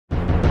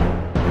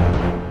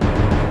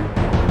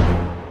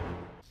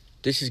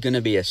This is going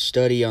to be a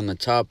study on the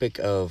topic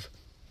of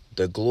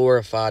the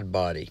glorified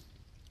body.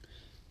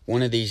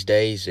 One of these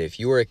days, if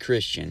you're a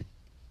Christian,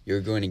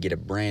 you're going to get a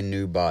brand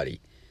new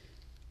body.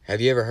 Have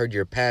you ever heard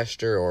your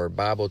pastor or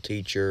Bible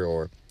teacher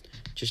or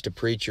just a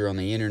preacher on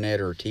the internet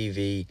or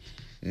TV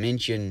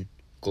mention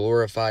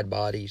glorified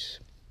bodies?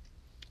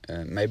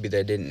 Maybe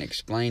they didn't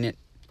explain it,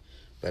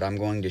 but I'm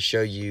going to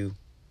show you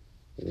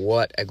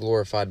what a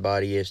glorified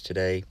body is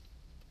today.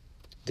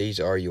 These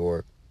are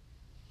your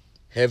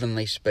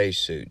heavenly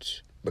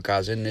spacesuits,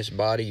 because in this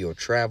body you'll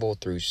travel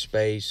through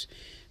space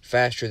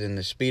faster than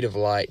the speed of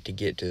light to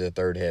get to the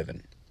third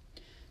heaven.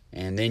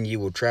 And then you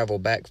will travel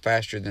back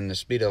faster than the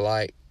speed of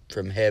light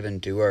from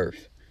heaven to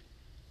earth.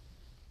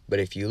 But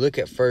if you look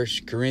at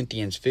 1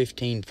 Corinthians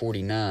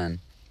 15:49,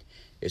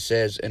 it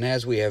says, "And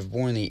as we have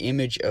borne the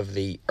image of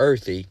the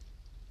earthy,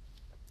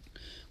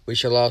 we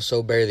shall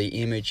also bear the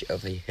image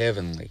of the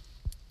heavenly."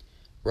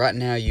 Right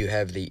now you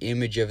have the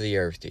image of the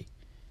earthy.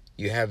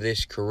 You have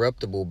this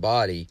corruptible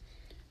body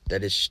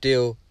that is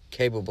still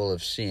capable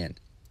of sin.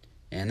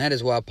 And that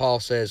is why Paul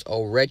says,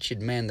 "O wretched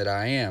man that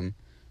I am,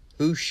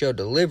 who shall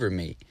deliver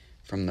me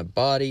from the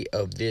body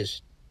of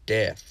this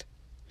death?"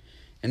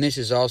 And this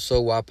is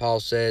also why Paul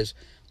says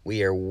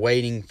we are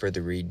waiting for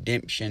the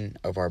redemption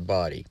of our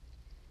body.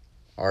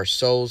 Our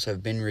souls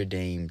have been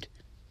redeemed,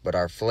 but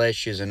our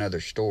flesh is another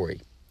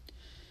story.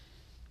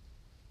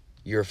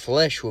 Your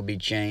flesh will be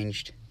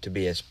changed to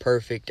be as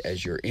perfect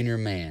as your inner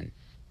man.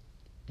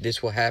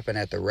 This will happen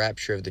at the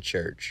rapture of the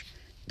church.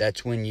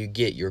 That's when you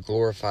get your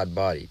glorified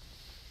body.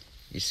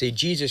 You see,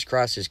 Jesus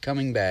Christ is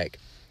coming back,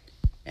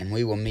 and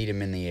we will meet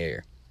him in the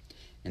air.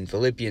 In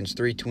Philippians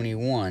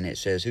 3:21, it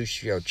says, "Who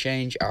shall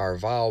change our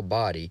vile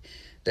body,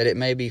 that it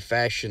may be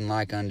fashioned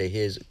like unto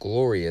his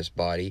glorious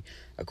body,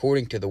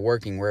 according to the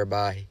working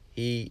whereby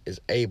he is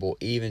able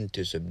even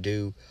to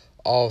subdue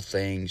all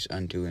things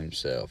unto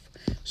himself."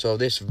 So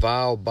this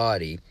vile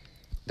body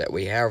that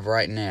we have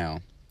right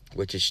now,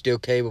 which is still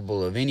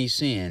capable of any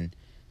sin,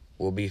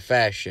 will be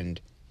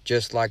fashioned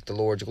just like the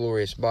Lord's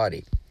glorious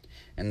body.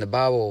 And the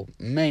Bible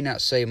may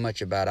not say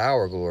much about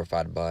our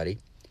glorified body,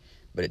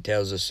 but it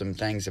tells us some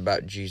things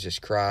about Jesus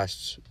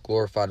Christ's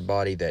glorified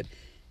body that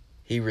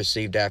he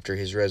received after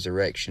his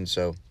resurrection.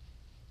 So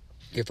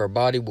if our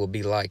body will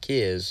be like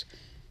his,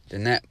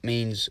 then that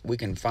means we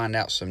can find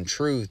out some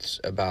truths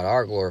about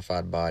our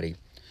glorified body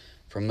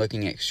from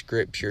looking at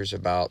scriptures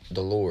about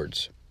the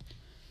Lord's.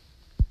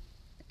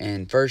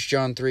 And 1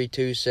 John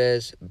 3:2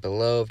 says,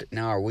 "Beloved,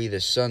 now are we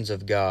the sons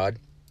of God,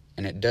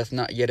 and it doth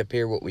not yet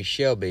appear what we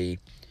shall be,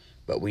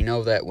 but we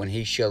know that when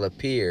he shall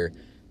appear,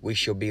 we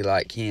shall be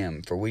like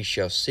him, for we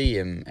shall see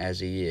him as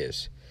he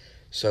is."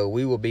 So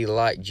we will be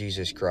like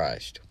Jesus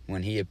Christ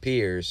when he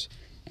appears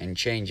and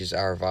changes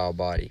our vile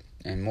body.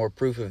 And more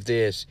proof of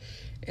this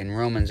in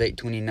Romans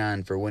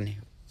 8:29,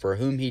 for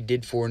whom he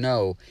did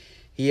foreknow,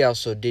 he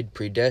also did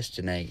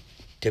predestinate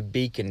to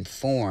be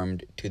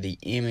conformed to the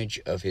image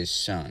of his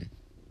Son,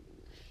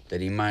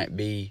 that he might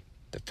be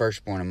the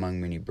firstborn among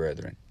many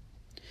brethren.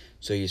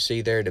 So you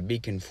see there, to be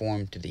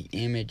conformed to the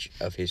image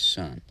of his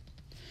Son.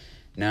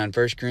 Now in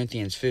 1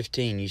 Corinthians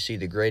 15, you see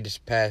the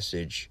greatest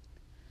passage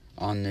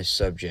on this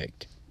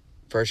subject.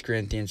 1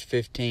 Corinthians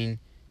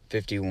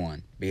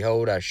 15:51.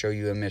 "Behold, I show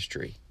you a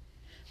mystery.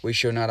 We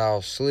shall not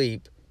all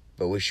sleep,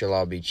 but we shall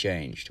all be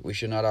changed." We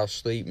shall not all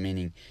sleep,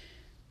 meaning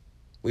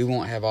we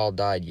won't have all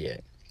died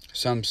yet.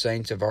 Some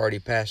saints have already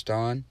passed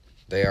on.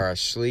 They are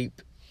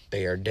asleep.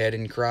 They are dead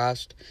in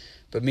Christ.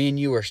 But me and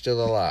you are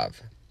still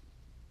alive.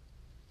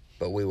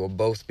 But we will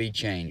both be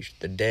changed,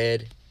 the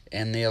dead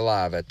and the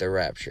alive, at the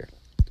rapture.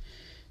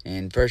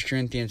 In 1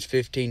 Corinthians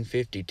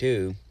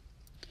 15:52,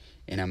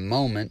 "In a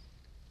moment,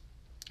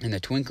 in the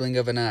twinkling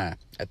of an eye,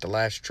 at the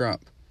last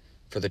trump,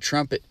 for the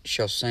trumpet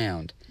shall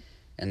sound,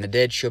 and the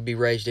dead shall be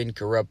raised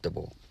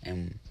incorruptible,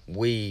 and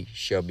we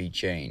shall be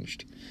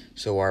changed."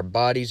 So our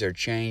bodies are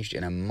changed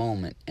in a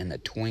moment, in the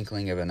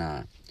twinkling of an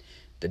eye.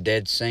 The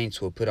dead saints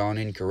will put on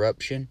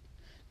incorruption.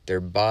 Their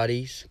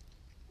bodies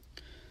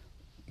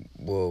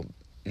will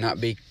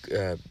not be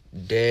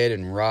dead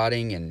and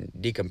rotting and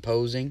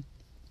decomposing,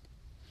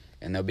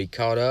 and they'll be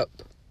caught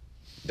up.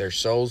 Their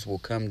souls will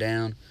come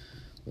down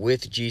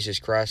with Jesus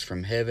Christ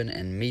from heaven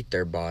and meet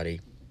their body,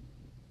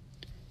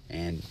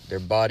 and their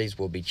bodies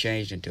will be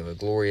changed into a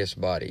glorious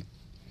body.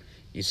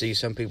 You see,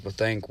 some people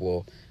think,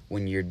 well,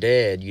 when you're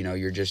dead,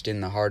 you're just in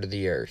the heart of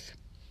the earth.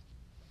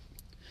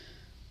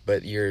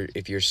 But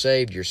if you're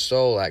saved, your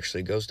soul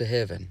actually goes to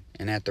heaven.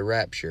 And at the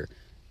rapture,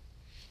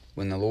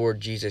 when the Lord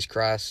Jesus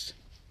Christ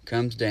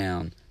comes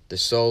down, the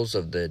souls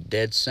of the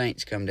dead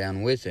saints come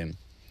down with him.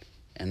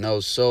 And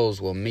those souls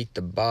will meet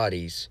the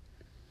bodies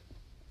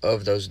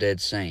of those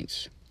dead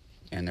saints,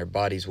 and their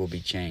bodies will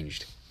be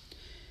changed.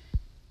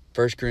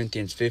 1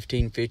 Corinthians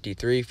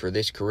 15:53, "For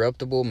this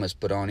corruptible must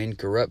put on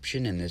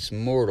incorruption, and this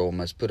mortal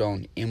must put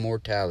on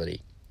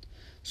immortality."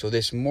 So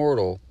this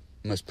mortal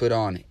must put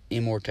on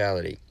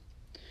immortality.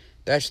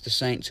 That's the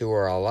saints who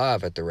are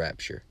alive at the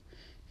rapture.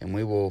 And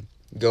we will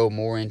go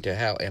more into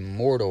how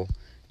immortal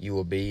you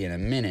will be in a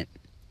minute.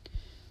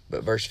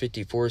 But verse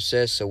 54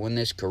 says, So when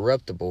this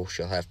corruptible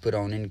shall have put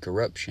on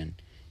incorruption,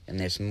 and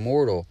this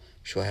mortal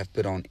shall have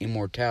put on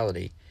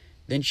immortality,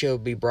 then shall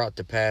be brought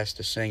to pass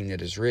the saying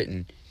that is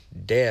written,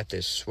 Death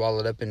is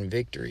swallowed up in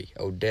victory.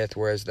 O death,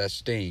 where is thy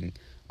sting?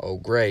 O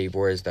grave,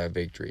 where is thy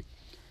victory?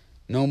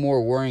 No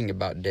more worrying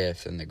about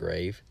death and the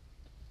grave,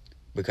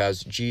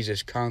 because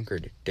Jesus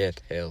conquered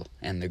death, hell,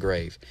 and the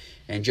grave.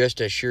 And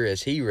just as sure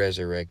as he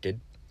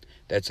resurrected,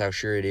 that's how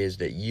sure it is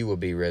that you will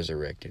be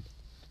resurrected.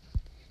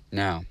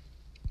 Now,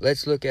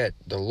 let's look at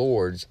the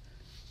Lord's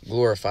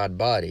glorified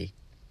body,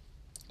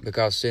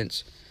 because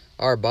since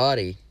our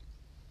body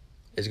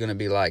is going to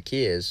be like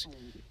his,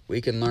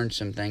 we can learn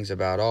some things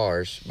about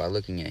ours by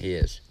looking at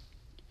his.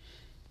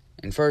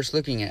 And first,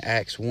 looking at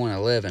Acts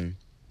 1:11,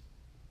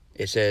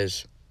 it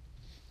says,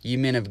 Ye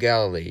men of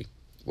Galilee,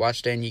 why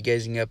stand ye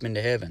gazing up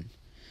into heaven?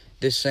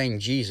 This same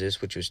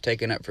Jesus, which was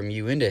taken up from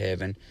you into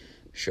heaven,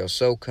 shall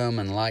so come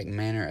in like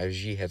manner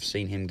as ye have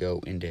seen him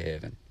go into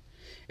heaven.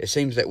 It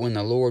seems that when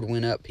the Lord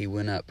went up, he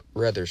went up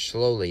rather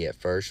slowly at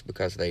first,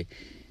 because they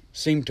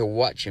seemed to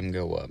watch him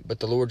go up. But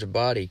the Lord's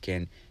body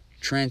can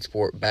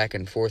transport back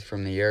and forth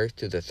from the earth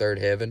to the third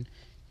heaven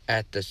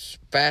at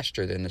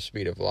faster than the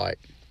speed of light.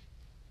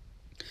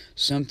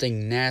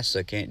 Something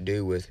NASA can't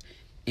do with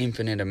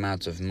infinite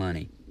amounts of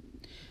money.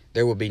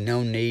 There will be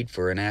no need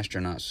for an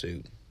astronaut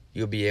suit.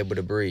 You'll be able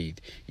to breathe.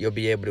 You'll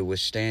be able to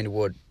withstand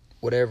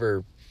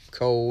whatever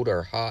cold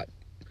or hot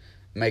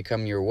may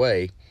come your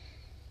way.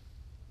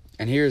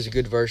 And here's a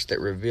good verse that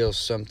reveals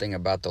something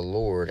about the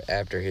Lord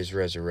after his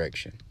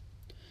resurrection.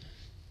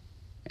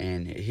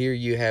 And here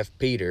you have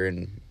Peter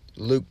in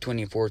Luke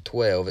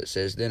 24:12. It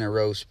says, Then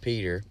arose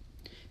Peter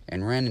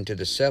and ran into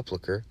the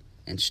sepulchre,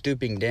 and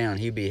stooping down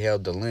he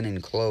beheld the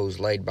linen clothes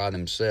laid by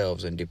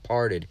themselves, and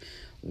departed,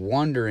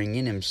 wondering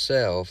in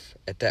himself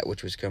at that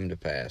which was come to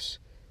pass.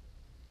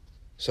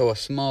 So a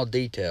small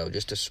detail,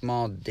 just a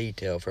small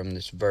detail from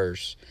this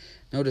verse.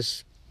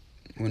 Notice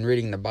when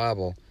reading the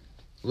Bible,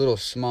 little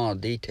small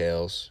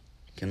details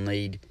can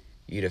lead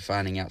you to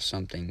finding out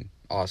something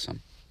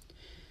awesome.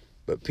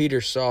 But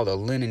Peter saw the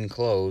linen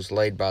clothes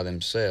laid by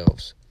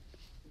themselves,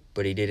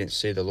 but he didn't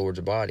see the Lord's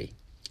body.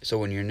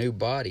 So in your new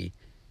body,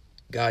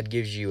 God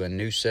gives you a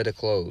new set of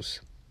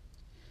clothes.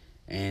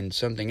 And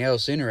something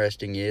else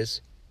interesting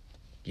is,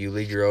 you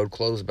leave your old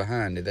clothes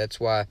behind. That's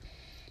why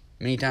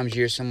many times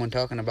you hear someone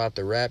talking about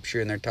the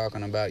rapture, and they're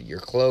talking about your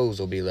clothes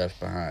will be left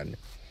behind.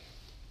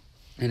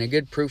 And a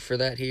good proof for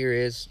that here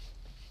is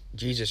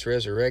Jesus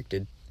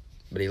resurrected,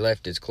 but he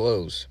left his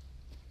clothes.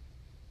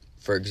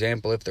 For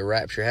example, if the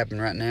rapture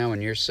happened right now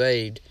and you're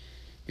saved,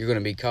 you're going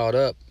to be caught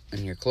up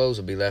and your clothes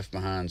will be left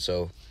behind.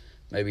 So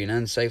maybe an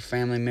unsafe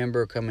family member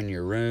will come in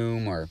your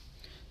room or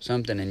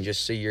something and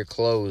just see your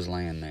clothes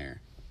laying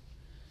there,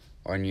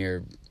 or in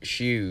your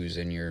shoes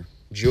and your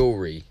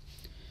jewelry,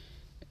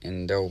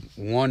 and they'll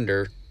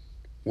wonder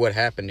what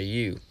happened to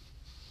you,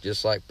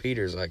 just like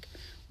Peter's like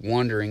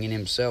wondering in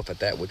himself at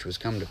that which was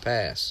come to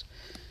pass.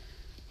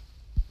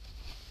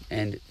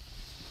 And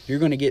you're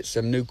going to get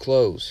some new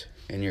clothes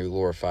in your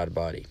glorified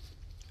body.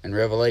 In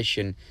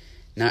Revelation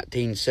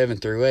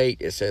 19:7-8,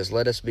 it says,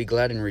 Let us be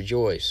glad and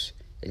rejoice,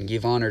 and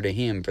give honor to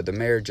him, for the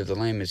marriage of the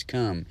Lamb is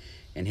come,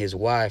 and his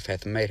wife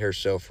hath made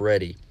herself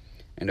ready.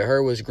 And to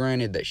her was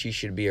granted that she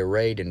should be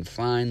arrayed in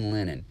fine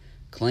linen,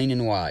 clean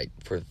and white,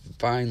 for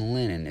fine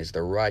linen is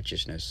the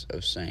righteousness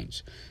of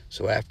saints.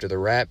 So after the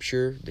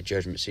rapture, the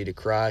judgment seat of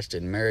Christ,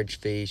 and marriage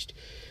feast,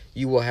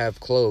 you will have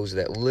clothes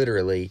that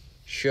literally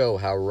show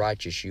how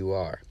righteous you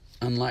are.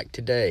 Unlike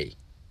today,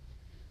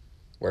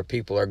 where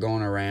people are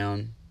going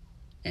around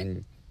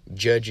and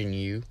judging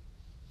you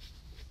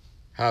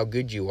how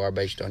good you are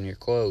based on your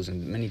clothes.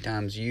 And many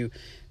times you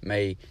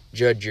may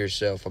judge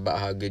yourself about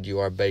how good you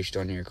are based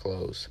on your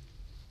clothes.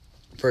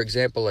 For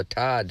example, a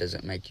tie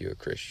doesn't make you a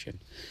Christian.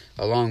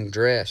 A long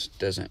dress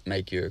doesn't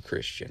make you a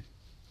Christian.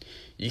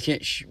 You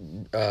can't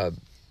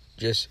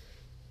just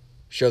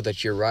show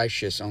that you're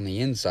righteous on the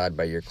inside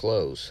by your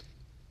clothes.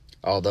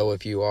 Although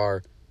if you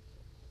are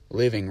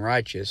living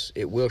righteous,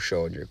 it will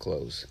show in your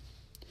clothes.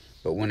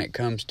 But when it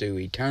comes to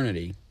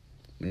eternity,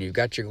 when you've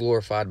got your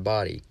glorified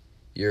body,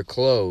 your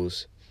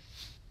clothes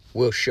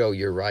will show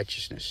your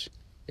righteousness.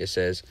 It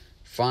says,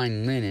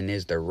 fine linen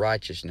is the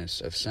righteousness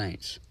of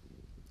saints.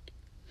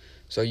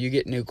 So you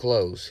get new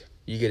clothes.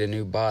 You get a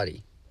new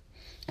body.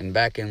 And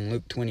back in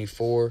Luke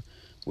 24,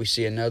 we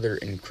see another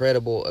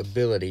incredible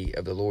ability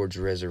of the Lord's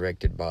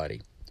resurrected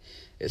body.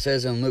 It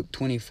says in Luke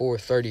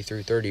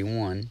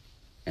 24:30-31,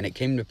 And it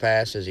came to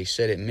pass, as he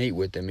sat at meat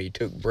with them, he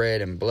took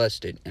bread and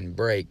blessed it, and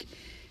brake,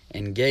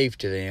 and gave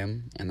to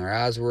them, and their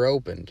eyes were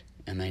opened,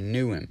 and they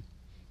knew him,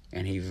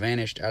 and he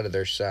vanished out of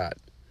their sight.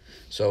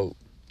 So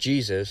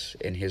Jesus,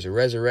 in his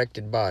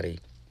resurrected body,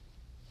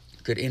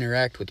 could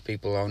interact with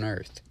people on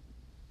earth.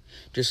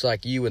 Just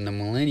like you in the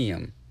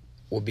millennium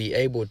will be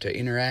able to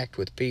interact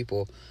with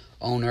people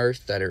on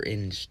earth that are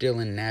still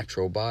in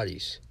natural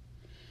bodies.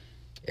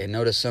 And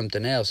notice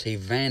something else. He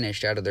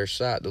vanished out of their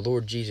sight. The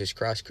Lord Jesus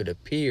Christ could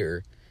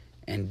appear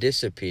and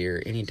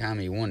disappear anytime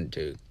he wanted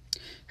to.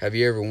 Have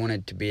you ever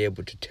wanted to be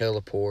able to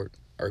teleport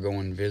or go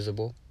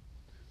invisible?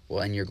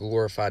 Well, in your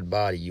glorified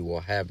body, you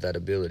will have that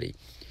ability.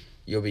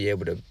 You'll be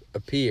able to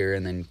appear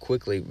and then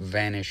quickly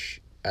vanish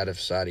out of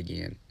sight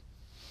again.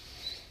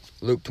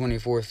 Luke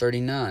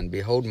 24:39,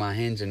 Behold my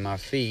hands and my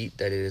feet,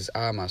 that it is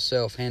I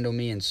myself, handle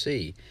me and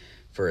see.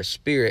 For a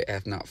spirit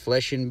hath not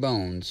flesh and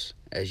bones,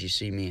 as ye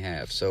see me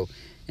have. So,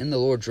 in the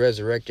Lord's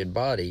resurrected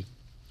body,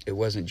 it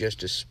wasn't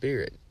just a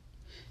spirit.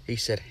 He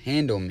said,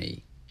 handle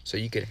me, so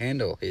you could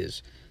handle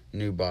his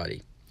new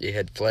body. It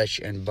had flesh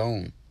and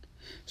bone.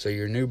 So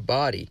your new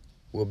body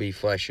will be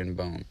flesh and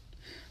bone.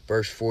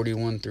 Verse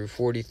 41 through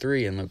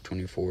 43 in Luke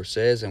 24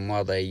 says, And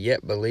while they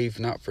yet believed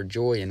not for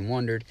joy and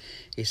wondered,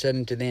 he said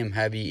unto them,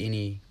 Have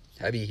ye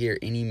here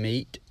any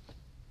meat?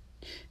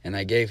 And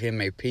they gave him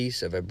a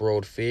piece of a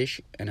broiled fish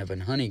and of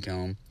an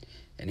honeycomb,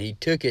 and he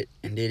took it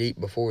and did eat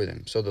before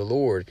them. So the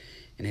Lord,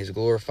 in his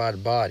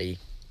glorified body,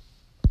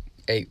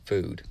 ate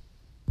food.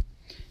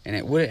 And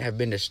it wouldn't have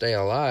been to stay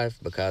alive,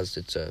 because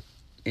it's a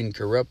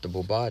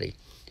incorruptible body.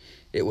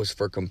 It was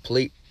for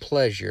complete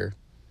pleasure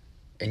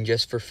and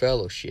just for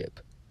fellowship.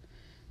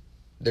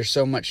 There's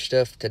so much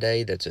stuff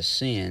today that's a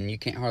sin. You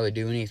can't hardly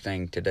do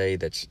anything today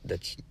that's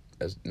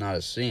not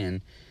a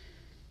sin.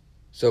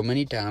 So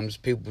many times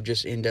people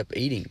just end up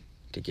eating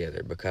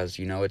together because,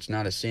 it's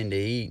not a sin to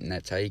eat, and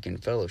that's how you can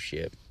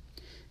fellowship.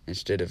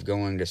 Instead of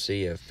going to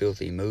see a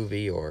filthy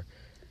movie or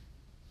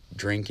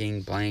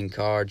drinking, playing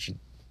cards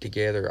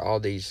together, all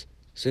these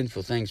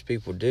sinful things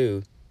people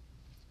do,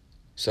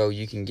 so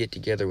you can get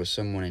together with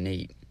someone and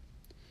eat.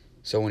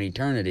 So in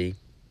eternity,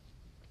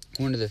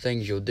 one of the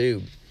things you'll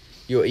do,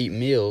 you'll eat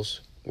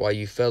meals while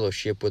you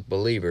fellowship with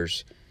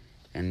believers,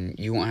 and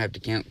you won't have to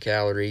count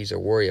calories or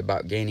worry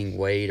about gaining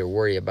weight or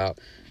worry about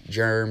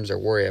germs or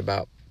worry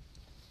about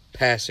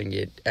passing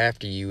it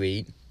after you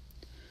eat.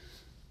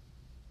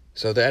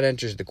 So that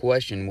answers the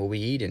question, will we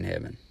eat in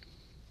heaven?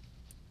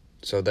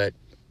 So that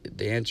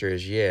the answer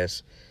is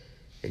yes.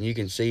 And you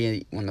can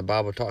see when the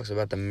Bible talks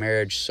about the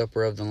marriage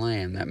supper of the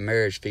Lamb, that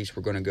marriage feast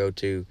we're going to go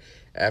to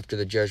after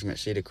the judgment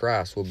seat of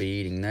Christ, we'll be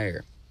eating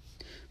there.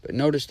 But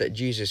notice that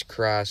Jesus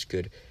Christ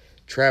could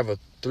travel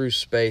through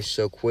space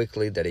so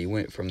quickly that he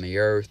went from the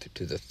earth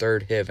to the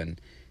third heaven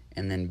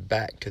and then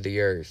back to the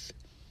earth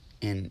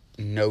in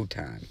no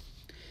time.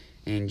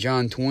 In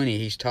John 20,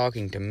 he's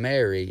talking to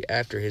Mary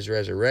after his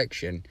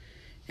resurrection,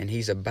 and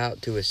he's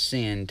about to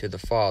ascend to the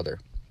Father.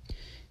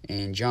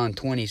 In John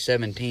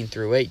 20:17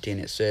 through 18,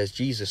 it says,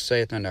 Jesus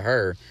saith unto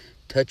her,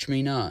 Touch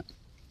me not,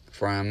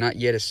 for I am not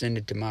yet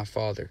ascended to my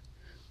Father,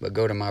 but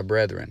go to my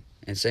brethren,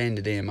 and say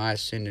unto them, I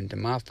ascend unto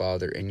my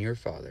Father and your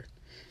Father,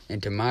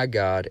 and to my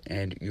God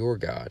and your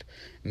God.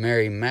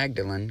 Mary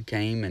Magdalene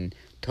came and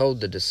told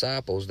the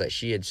disciples that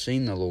she had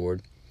seen the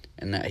Lord,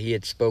 and that he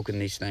had spoken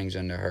these things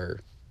unto her.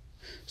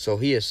 So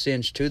he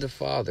ascends to the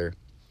Father,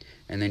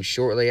 and then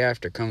shortly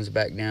after comes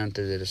back down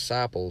to the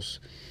disciples.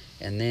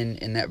 And then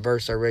in that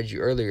verse I read you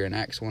earlier in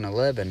Acts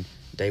 1:11,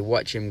 they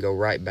watch him go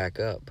right back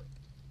up.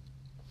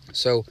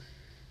 So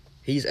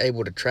he's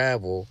able to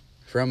travel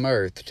from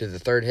earth to the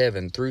third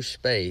heaven through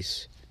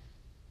space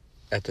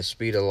at the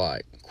speed of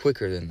light,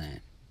 quicker than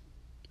that.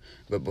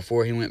 But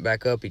before he went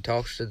back up, he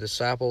talks to the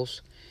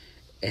disciples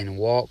and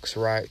walks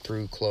right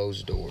through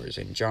closed doors.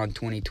 In John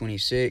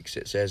 20:26,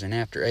 it says, And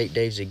after 8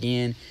 days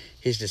again,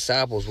 his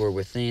disciples were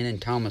within,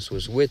 and Thomas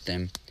was with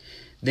them.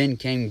 Then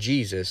came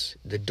Jesus,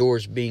 the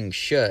doors being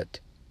shut,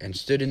 and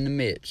stood in the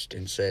midst,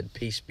 and said,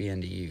 Peace be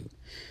unto you.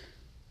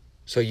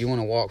 So you want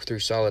to walk through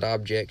solid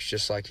objects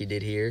just like he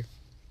did here?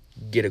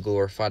 Get a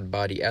glorified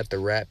body at the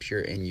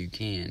rapture, and you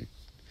can.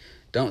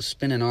 Don't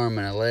spin an arm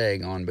and a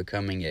leg on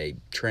becoming a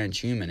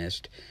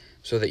transhumanist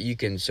so that you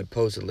can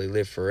supposedly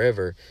live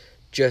forever.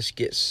 Just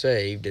get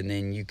saved, and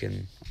then you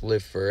can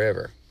live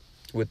forever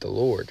with the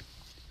Lord.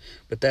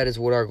 But that is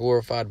what our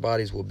glorified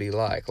bodies will be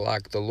like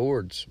the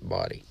Lord's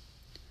body.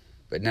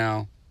 But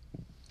now,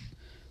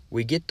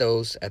 we get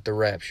those at the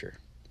rapture,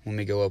 when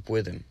we go up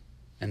with him.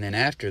 And then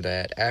after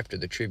that, after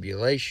the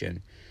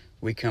tribulation,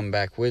 we come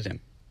back with him.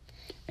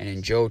 And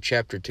in Joel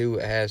chapter 2,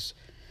 it has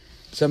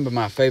some of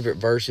my favorite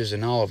verses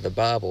in all of the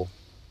Bible.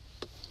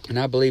 And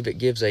I believe it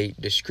gives a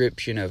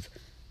description of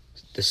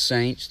the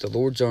saints, the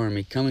Lord's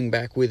army, coming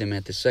back with him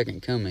at the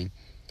second coming.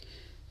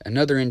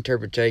 Another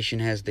interpretation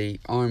has the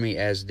army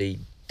as the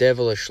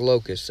devilish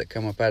locusts that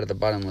come up out of the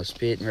bottomless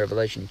pit in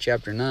Revelation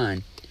chapter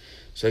 9.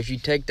 So if you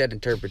take that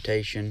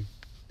interpretation,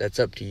 that's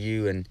up to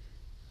you and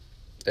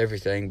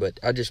everything. But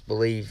I just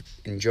believe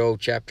in Joel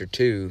chapter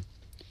 2,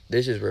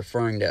 this is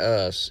referring to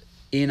us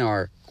in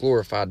our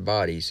glorified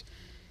bodies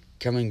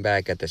coming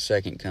back at the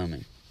second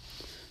coming.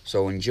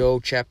 So in Joel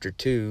chapter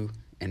 2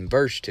 and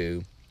verse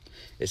 2,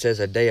 it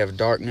says, A day of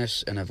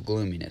darkness and of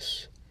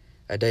gloominess,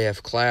 a day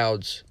of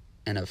clouds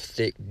and of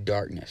thick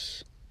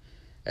darkness,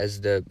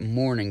 as the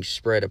morning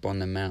spread upon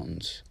the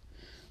mountains.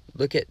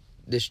 Look at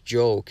this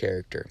Joel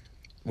character,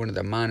 one of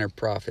the minor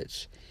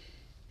prophets.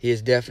 He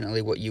is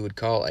definitely what you would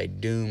call a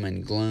doom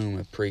and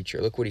gloom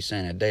preacher. Look what he's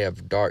saying, a day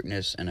of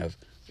darkness and of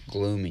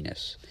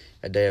gloominess,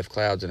 a day of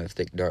clouds and of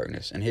thick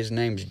darkness. And his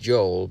name's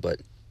Joel,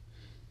 but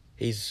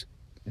he's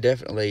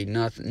definitely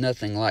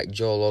nothing like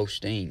Joel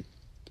Osteen.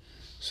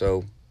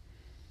 So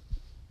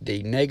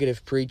the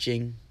negative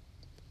preaching,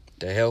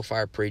 the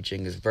hellfire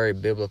preaching is very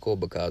biblical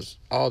because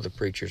all the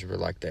preachers were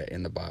like that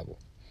in the Bible.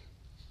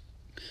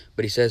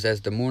 But he says,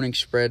 as the morning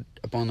spread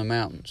upon the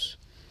mountains,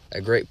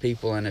 a great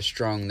people and a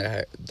strong,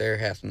 there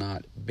hath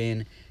not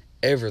been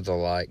ever the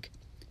like,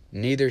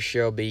 neither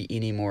shall be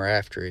any more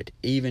after it,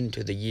 even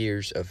to the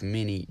years of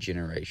many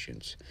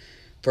generations.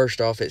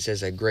 First off, it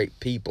says a great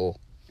people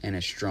and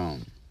a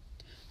strong.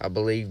 I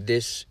believe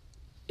this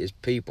is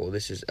people.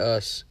 This is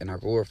us in our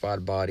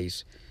glorified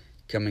bodies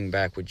coming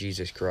back with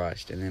Jesus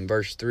Christ. And then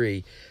verse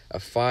 3, a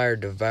fire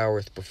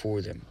devoureth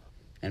before them,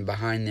 and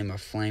behind them a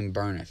flame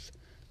burneth.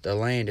 The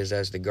land is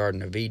as the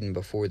Garden of Eden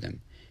before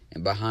them,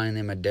 and behind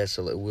them a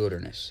desolate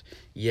wilderness.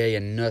 Yea,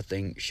 and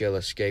nothing shall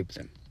escape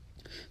them.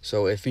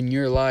 So if in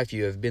your life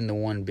you have been the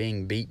one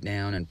being beat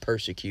down and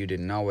persecuted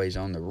and always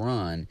on the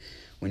run,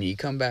 when you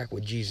come back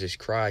with Jesus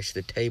Christ,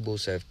 the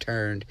tables have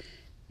turned.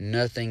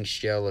 Nothing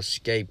shall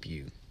escape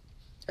you,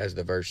 as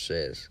the verse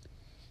says.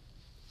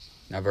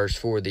 Now verse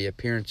 4, the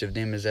appearance of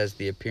them is as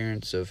the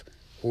appearance of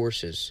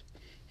horses,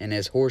 and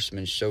as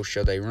horsemen so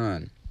shall they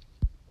run.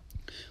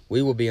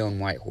 We will be on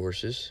white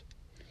horses.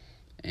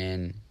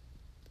 And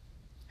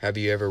have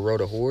you ever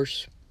rode a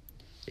horse?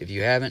 If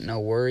you haven't,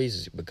 no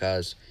worries,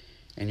 because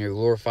in your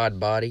glorified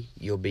body,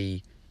 you'll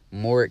be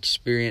more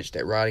experienced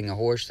at riding a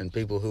horse than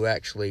people who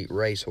actually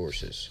race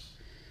horses.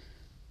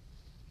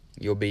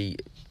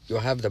 You'll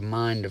have the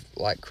mind of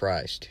like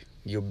Christ.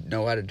 You'll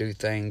know how to do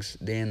things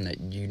then that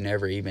you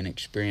never even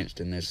experienced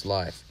in this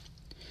life.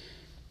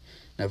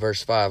 Now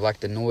verse 5, like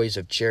the noise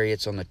of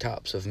chariots on the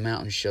tops of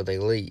mountains shall they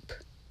leap,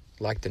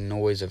 like the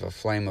noise of a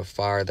flame of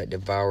fire that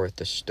devoureth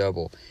the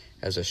stubble,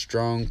 as a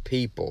strong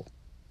people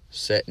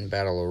set in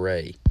battle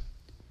array.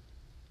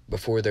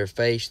 Before their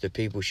face the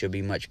people shall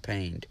be much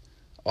pained.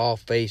 All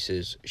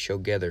faces shall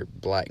gather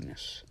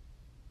blackness.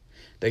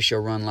 They shall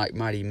run like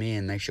mighty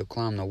men. They shall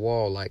climb the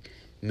wall like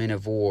men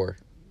of war.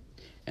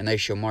 And they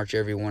shall march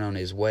every one on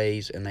his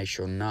ways, and they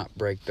shall not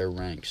break their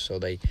ranks. So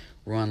they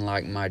run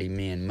like mighty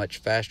men, much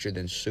faster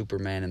than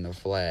Superman and the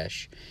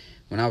Flash.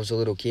 When I was a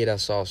little kid, I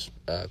saw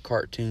a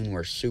cartoon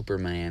where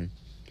Superman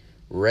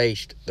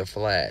raced the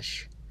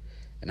Flash.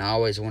 And I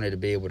always wanted to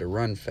be able to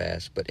run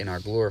fast, but in our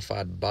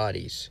glorified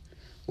bodies,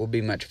 we'll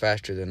be much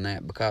faster than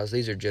that, because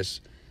these are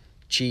just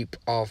cheap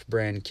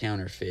off-brand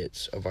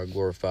counterfeits of our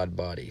glorified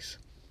bodies.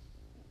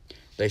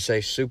 They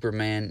say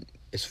Superman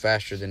is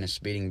faster than a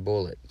speeding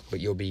bullet, but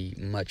you'll be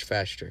much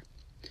faster.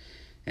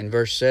 In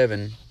verse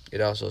 7,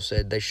 it also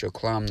said, they shall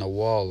climb the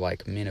wall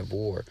like men of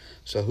war.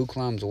 So who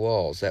climbs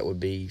walls? That would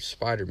be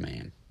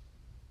Spider-Man.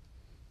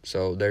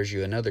 So there's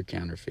you another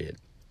counterfeit.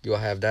 You'll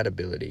have that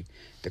ability.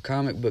 The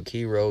comic book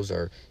heroes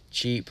are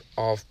cheap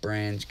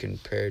off-brands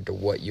compared to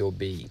what you'll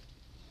be.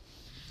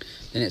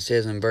 Then it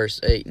says in verse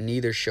 8,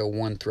 neither shall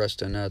one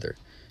thrust another.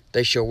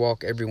 They shall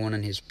walk every one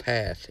in his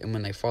path, and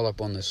when they fall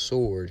upon the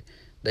sword,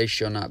 they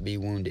shall not be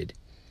wounded.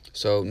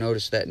 So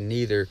notice that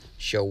neither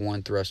shall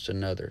one thrust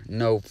another.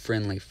 No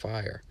friendly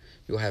fire.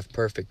 You'll have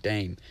perfect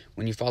aim.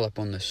 When you fall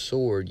upon the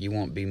sword, you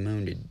won't be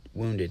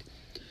wounded.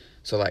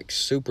 So like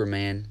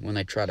Superman, when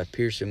they try to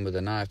pierce him with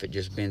a knife, it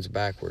just bends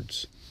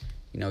backwards.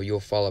 You'll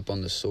fall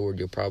upon the sword.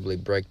 You'll probably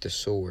break the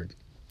sword.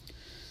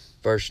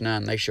 Verse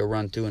 9, they shall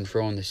run to and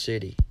fro in the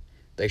city.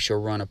 They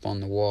shall run upon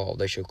the wall.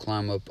 They shall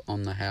climb up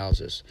on the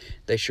houses.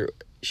 They shall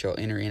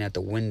enter in at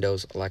the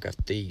windows like a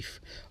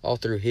thief. All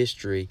through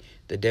history,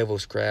 the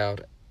devil's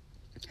crowd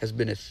has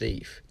been a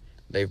thief.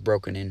 They've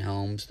broken in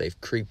homes. They've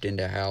creeped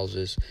into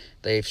houses.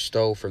 They've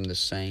stole from the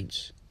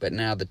saints. But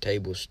now the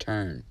tables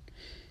turn,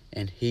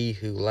 and he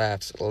who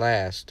laughs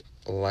last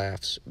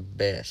laughs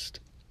best.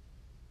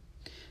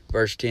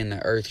 Verse 10,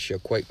 the earth shall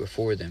quake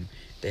before them.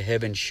 The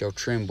heavens shall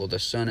tremble. The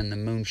sun and the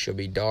moon shall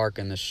be dark,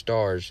 and the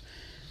stars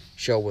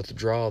shall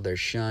withdraw their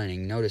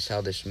shining. Notice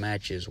how this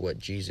matches what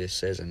Jesus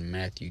says in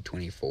Matthew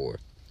 24.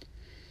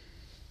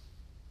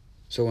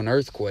 So an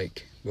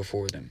earthquake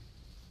before them.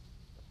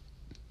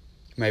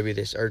 Maybe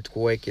this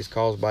earthquake is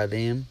caused by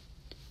them.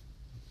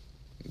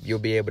 You'll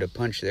be able to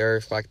punch the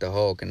earth like the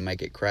Hulk and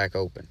make it crack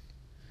open.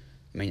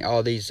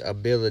 All these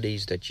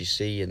abilities that you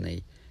see in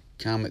the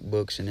comic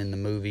books and in the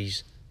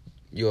movies,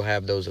 you'll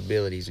have those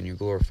abilities in your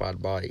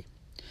glorified body.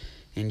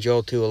 In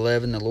Joel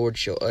 2:11, the Lord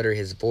shall utter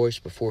his voice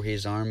before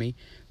his army,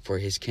 for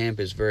his camp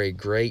is very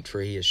great,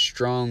 for he is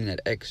strong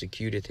that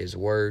executeth his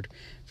word.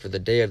 For the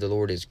day of the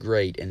Lord is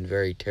great and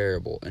very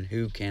terrible, and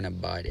who can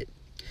abide it?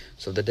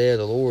 So the day of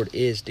the Lord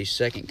is the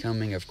second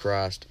coming of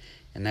Christ,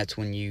 and that's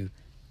when you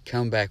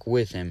come back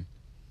with him,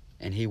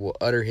 and he will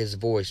utter his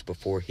voice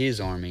before his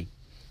army,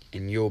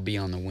 and you'll be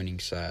on the winning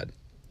side.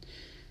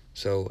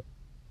 So,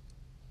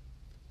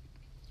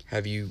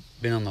 have you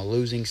been on the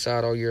losing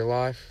side all your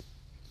life?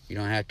 You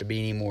don't have to be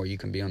anymore. You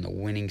can be on the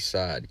winning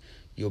side.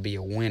 You'll be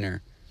a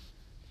winner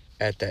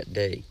at that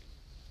day.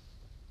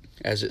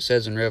 As it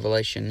says in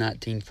Revelation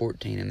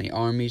 19:14, and the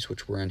armies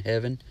which were in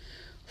heaven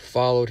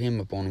followed him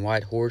upon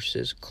white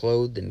horses,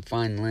 clothed in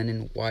fine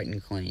linen, white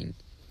and clean.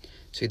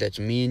 See, that's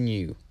me and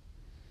you.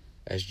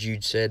 As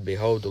Jude said,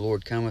 behold, the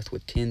Lord cometh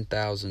with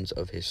 10,000s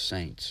of his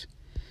saints.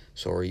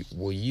 So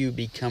will you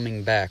be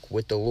coming back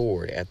with the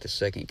Lord at the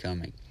second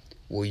coming?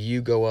 Will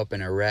you go up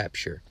in a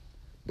rapture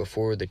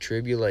before the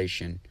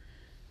tribulation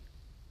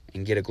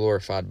and get a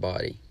glorified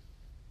body?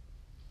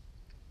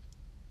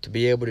 To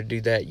be able to do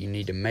that, you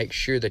need to make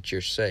sure that you're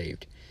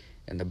saved.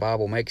 And the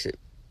Bible makes it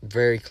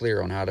very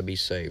clear on how to be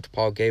saved.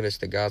 Paul gave us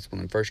the gospel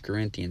in 1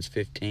 Corinthians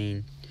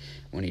 15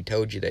 when he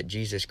told you that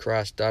Jesus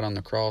Christ died on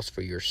the cross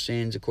for your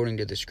sins according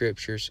to the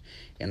Scriptures,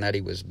 and that he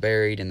was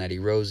buried, and that he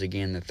rose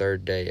again the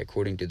third day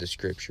according to the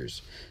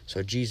Scriptures.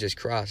 So Jesus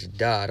Christ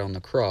died on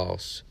the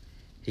cross.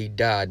 He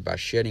died by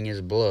shedding his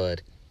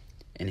blood,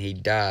 and he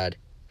died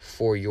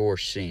for your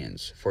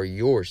sins. For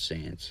your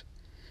sins.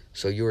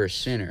 So you're a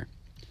sinner,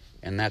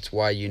 and that's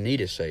why you need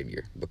a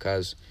Savior,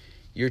 because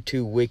you're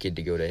too wicked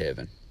to go to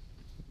heaven.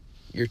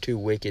 You're too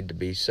wicked to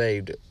be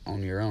saved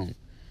on your own.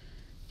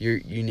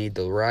 You need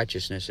the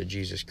righteousness of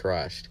Jesus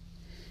Christ.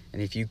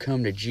 And if you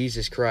come to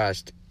Jesus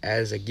Christ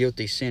as a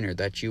guilty sinner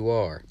that you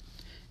are,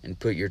 and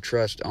put your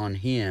trust on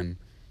him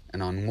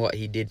and on what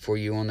he did for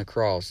you on the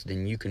cross,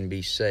 then you can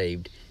be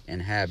saved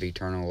and have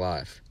eternal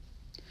life.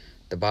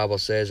 The Bible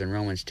says in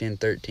Romans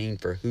 10:13,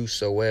 for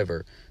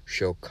whosoever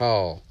shall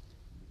call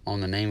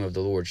on the name of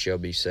the Lord shall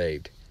be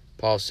saved.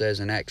 Paul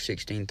says in Acts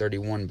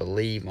 16:31,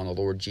 believe on the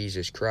Lord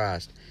Jesus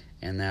Christ,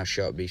 and thou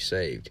shalt be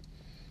saved.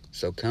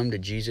 So come to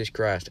Jesus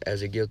Christ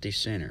as a guilty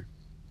sinner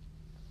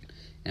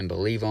and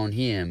believe on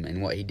him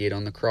and what he did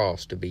on the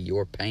cross to be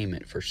your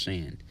payment for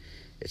sin.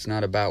 It's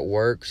not about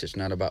works. It's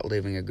not about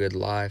living a good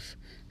life.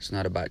 It's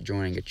not about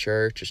joining a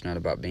church. It's not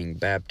about being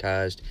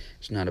baptized.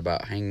 It's not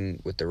about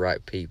hanging with the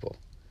right people.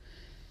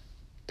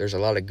 There's a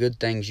lot of good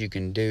things you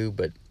can do,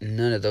 but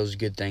none of those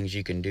good things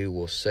you can do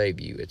will save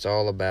you. It's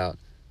all about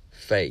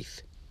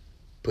faith,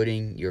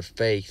 putting your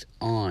faith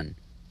on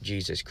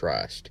Jesus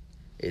Christ.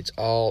 It's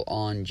all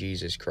on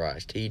Jesus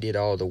Christ. He did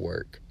all the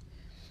work.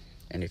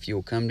 And if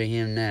you'll come to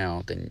him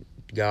now, then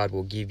God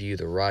will give you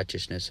the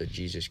righteousness of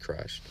Jesus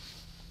Christ.